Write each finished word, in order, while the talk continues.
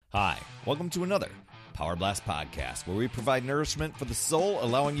Hi, welcome to another Power Blast podcast where we provide nourishment for the soul,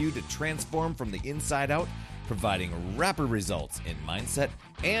 allowing you to transform from the inside out, providing rapid results in mindset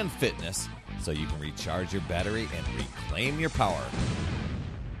and fitness so you can recharge your battery and reclaim your power.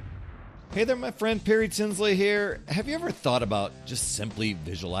 Hey there, my friend, Perry Tinsley here. Have you ever thought about just simply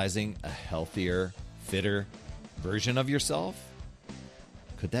visualizing a healthier, fitter version of yourself?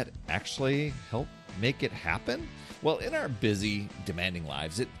 Could that actually help make it happen? Well, in our busy, demanding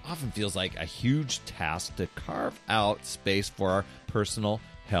lives, it often feels like a huge task to carve out space for our personal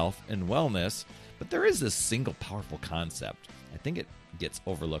health and wellness. But there is this single powerful concept. I think it gets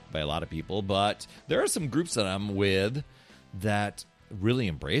overlooked by a lot of people, but there are some groups that I'm with that really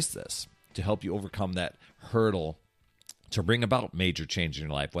embrace this to help you overcome that hurdle to bring about major change in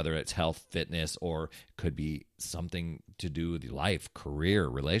your life, whether it's health, fitness, or could be something to do with your life, career,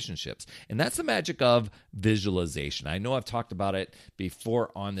 relationships. And that's the magic of visualization. I know I've talked about it before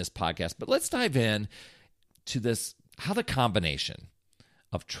on this podcast, but let's dive in to this, how the combination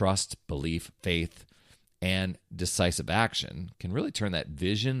of trust, belief, faith, and decisive action can really turn that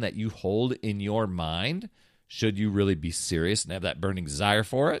vision that you hold in your mind, should you really be serious and have that burning desire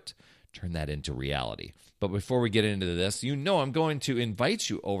for it, turn that into reality. But before we get into this, you know I'm going to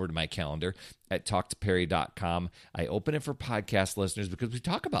invite you over to my calendar at talktoperry.com. I open it for podcast listeners because we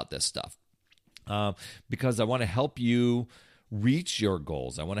talk about this stuff. Because I want to help you reach your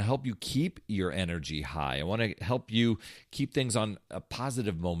goals. I want to help you keep your energy high. I want to help you keep things on a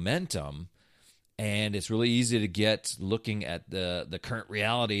positive momentum. And it's really easy to get looking at the current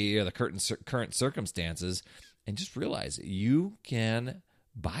reality or the current circumstances and just realize you can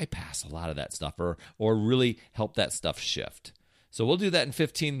bypass a lot of that stuff or really help that stuff shift. So we'll do that in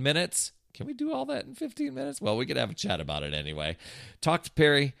 15 minutes. Can we do all that in 15 minutes? Well, we could have a chat about it anyway.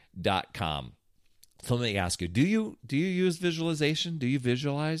 Talktoperry.com. So let me ask you, do you use visualization? Do you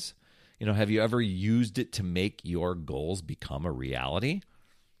visualize? Have you ever used it to make your goals become a reality?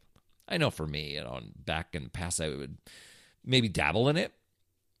 I know for me, back in the past, I would maybe dabble in it.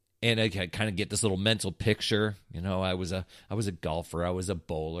 And I kind of get this little mental picture. I was a golfer, I was a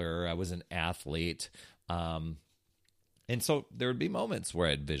bowler, I was an athlete. And so there would be moments where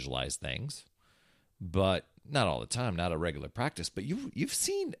I'd visualize things, but not all the time, not a regular practice. But you've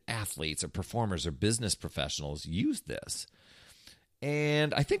seen athletes or performers or business professionals use this.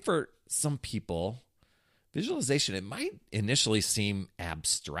 And I think for some people, visualization, it might initially seem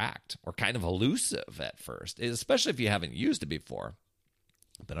abstract or kind of elusive at first, especially if you haven't used it before.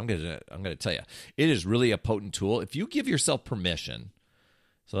 But I'm going to tell you, it is really a potent tool if you give yourself permission.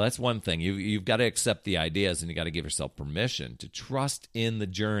 So that's one thing. You've got to accept the ideas, and you got to give yourself permission to trust in the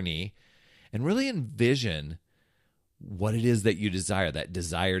journey and really envision what it is that you desire, that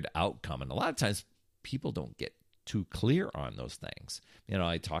desired outcome. And a lot of times people don't get too clear on those things.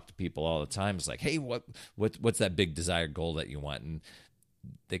 I talk to people all the time. It's like, hey, what's that big desired goal that you want? And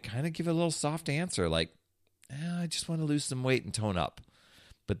they kind of give a little soft answer like, I just want to lose some weight and tone up.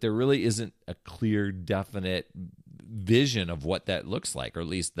 But there really isn't a clear, definite vision of what that looks like, or at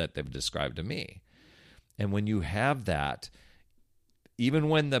least that they've described to me. And when you have that, even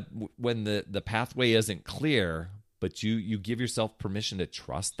when the pathway isn't clear, but you give yourself permission to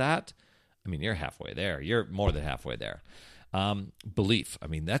trust that, you're halfway there. You're more than halfway there. Belief,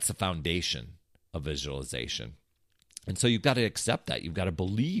 that's the foundation of visualization. And so you've got to accept that. You've got to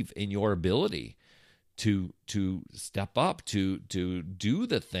believe in your ability to step up, to do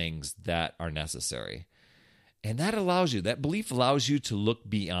the things that are necessary. And that belief allows you to look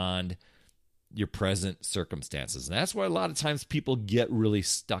beyond your present circumstances. And that's why a lot of times people get really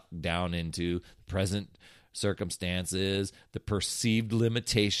stuck down into the present circumstances, the perceived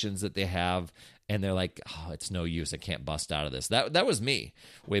limitations that they have, and they're like, oh, it's no use. I can't bust out of this. That was me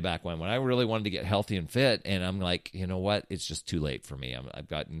way back when I really wanted to get healthy and fit, and I'm like, you know what? It's just too late for me.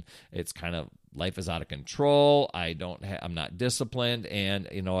 It's kind of, life is out of control. I'm not disciplined, and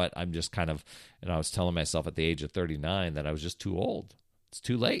you know what? I'm just kind of, I was telling myself at the age of 39 that I was just too old. It's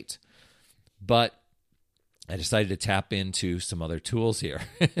too late. But I decided to tap into some other tools here.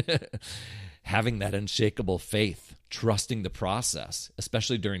 Having that unshakable faith, trusting the process,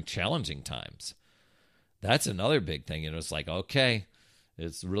 especially during challenging times. That's another big thing. It's like, okay,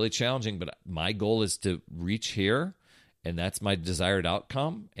 it's really challenging, but my goal is to reach here, and that's my desired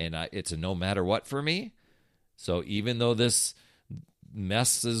outcome, and it's a no matter what for me. So even though this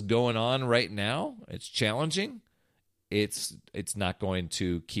mess is going on right now, it's challenging, it's not going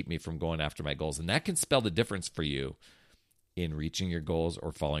to keep me from going after my goals. And that can spell the difference for you in reaching your goals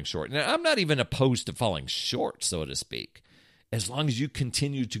or falling short. Now, I'm not even opposed to falling short, so to speak, as long as you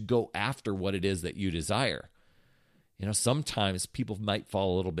continue to go after what it is that you desire. Sometimes people might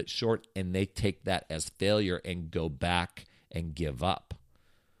fall a little bit short and they take that as failure and go back and give up.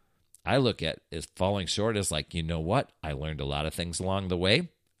 I look at as falling short as like, you know what? I learned a lot of things along the way.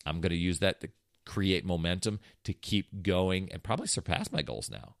 I'm going to use that to create momentum to keep going and probably surpass my goals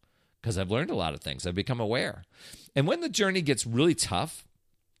now because I've learned a lot of things. I've become aware. And when the journey gets really tough,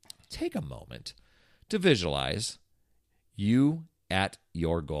 take a moment to visualize you at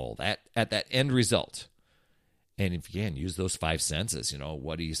your goal, at that end result. And if you can, use those five senses.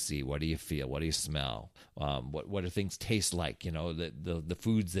 What do you see? What do you feel? What do you smell? What do things taste like? The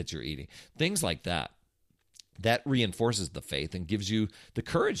foods that you're eating, things like that. That reinforces the faith and gives you the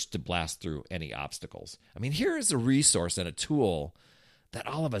courage to blast through any obstacles. I mean, here is a resource and a tool that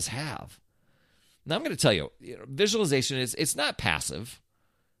all of us have. Now, I'm going to tell you, visualization it's not passive.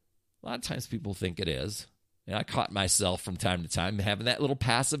 A lot of times people think it is. And I caught myself from time to time having that little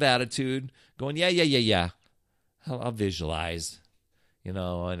passive attitude, going, yeah. I'll visualize,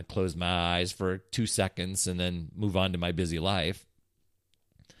 and close my eyes for 2 seconds and then move on to my busy life.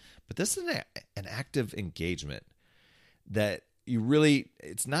 But this is an active engagement that you really,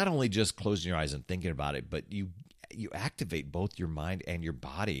 it's not only just closing your eyes and thinking about it, but you activate both your mind and your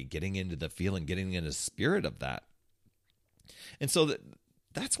body, getting into the feeling, getting into the spirit of that. And so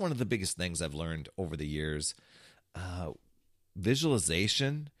that's one of the biggest things I've learned over the years.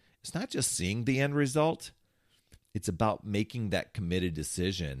 Visualization, it's not just seeing the end result. It's about making that committed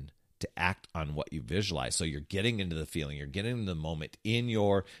decision to act on what you visualize. So you're getting into the feeling, you're getting into the moment in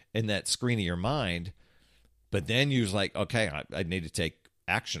that screen of your mind, but then you're like, okay, I need to take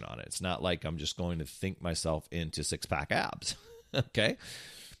action on it. It's not like I'm just going to think myself into six-pack abs. Okay?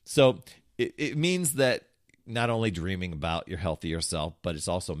 So it means that not only dreaming about your healthier self, but it's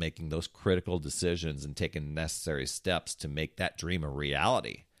also making those critical decisions and taking necessary steps to make that dream a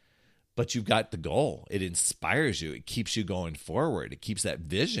reality. But you've got the goal. It inspires you. It keeps you going forward. It keeps that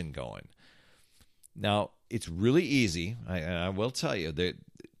vision going. Now, it's really easy. I will tell you that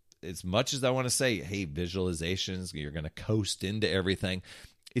as much as I want to say, hey, visualizations, you're going to coast into everything,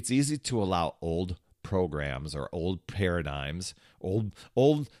 it's easy to allow old programs or old paradigms,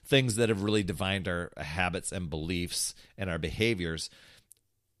 old things that have really defined our habits and beliefs and our behaviors,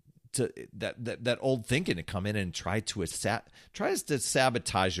 to that old thinking to come in and tries to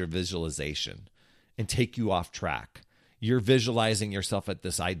sabotage your visualization and take you off track. You're visualizing yourself at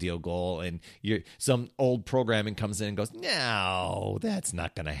this ideal goal, and some old programming comes in and goes, "No, that's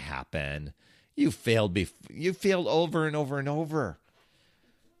not going to happen. You failed over and over and over.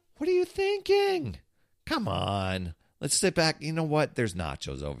 What are you thinking? Come on, let's sit back. You know what? There's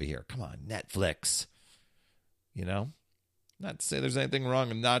nachos over here. Come on, Netflix. Not to say there's anything wrong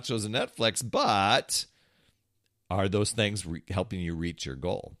with nachos and Netflix, but are those things helping you reach your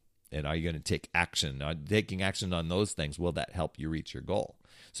goal? And are you going to take action? Taking action on those things, will that help you reach your goal?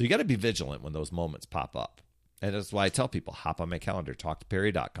 So you got to be vigilant when those moments pop up. And that's why I tell people, hop on my calendar,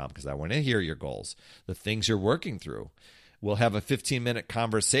 talktoperry.com, because I want to hear your goals, the things you're working through. We'll have a 15-minute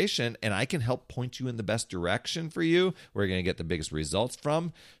conversation, and I can help point you in the best direction for you, where you're going to get the biggest results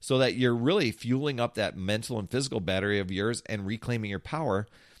from, so that you're really fueling up that mental and physical battery of yours and reclaiming your power.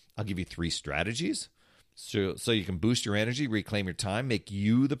 I'll give you 3 strategies so you can boost your energy, reclaim your time, make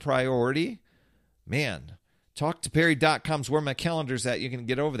you the priority. Man, talktoperry.com is where my calendar's at. You can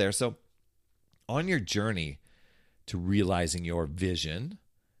get over there. So on your journey to realizing your vision,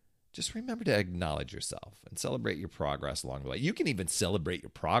 just remember to acknowledge yourself and celebrate your progress along the way. You can even celebrate your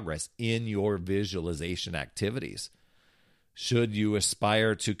progress in your visualization activities. Should you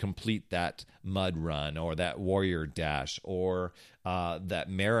aspire to complete that mud run or that warrior dash or that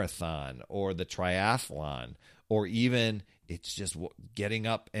marathon or the triathlon, or even it's just getting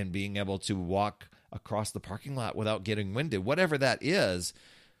up and being able to walk across the parking lot without getting winded, whatever that is,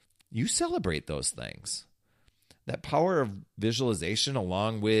 you celebrate those things. That power of visualization,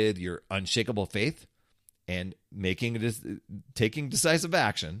 along with your unshakable faith and taking decisive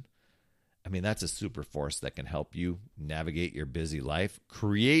action, I mean, that's a super force that can help you navigate your busy life,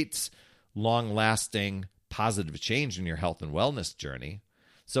 creates long-lasting positive change in your health and wellness journey.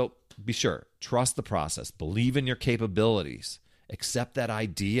 So be sure, trust the process, believe in your capabilities, accept that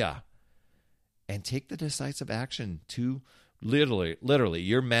idea, and take the decisive action to literally,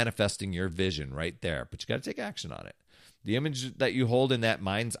 you're manifesting your vision right there, but you got to take action on it. The image that you hold in that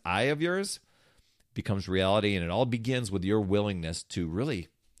mind's eye of yours becomes reality, and it all begins with your willingness to really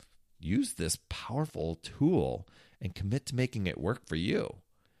use this powerful tool and commit to making it work for you.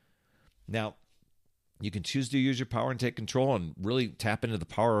 Now, you can choose to use your power and take control and really tap into the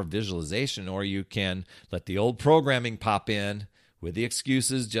power of visualization, or you can let the old programming pop in with the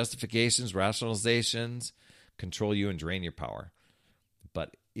excuses, justifications, rationalizations, control you and drain your power.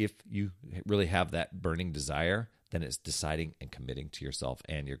 But if you really have that burning desire, then it's deciding and committing to yourself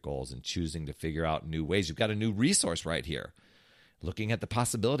and your goals and choosing to figure out new ways. You've got a new resource right here. Looking at the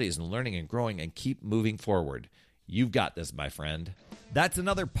possibilities and learning and growing and keep moving forward. You've got this, my friend. That's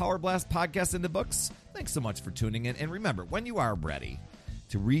another Power Blast podcast in the books. Thanks so much for tuning in. And remember, when you are ready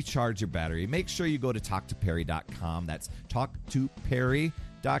to recharge your battery, make sure you go to talktoperry.com. That's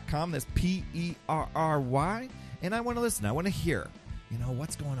talktoperry.com. That's Perry. And I want to listen. I want to hear,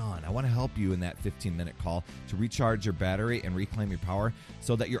 what's going on. I want to help you in that 15-minute call to recharge your battery and reclaim your power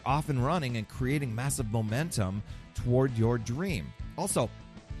so that you're off and running and creating massive momentum toward your dream. Also,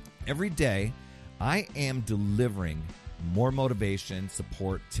 every day, I am delivering more motivation,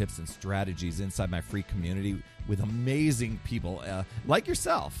 support, tips, and strategies inside my free community with amazing people like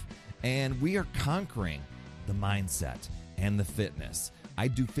yourself. And we are conquering the mindset and the fitness. I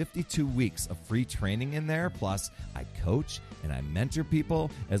do 52 weeks of free training in there. Plus, I coach and I mentor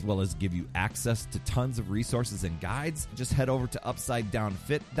people, as well as give you access to tons of resources and guides. Just head over to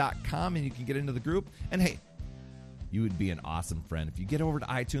upsidedownfit.com and you can get into the group. And hey, you would be an awesome friend if you get over to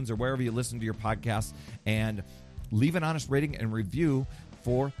iTunes or wherever you listen to your podcast and leave an honest rating and review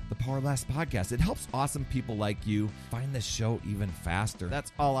for the Power Blast podcast. It helps awesome people like you find this show even faster.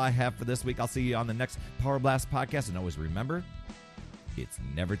 That's all I have for this week. I'll see you on the next Power Blast podcast. And always remember, it's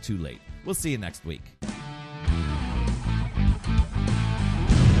never too late. We'll see you next week.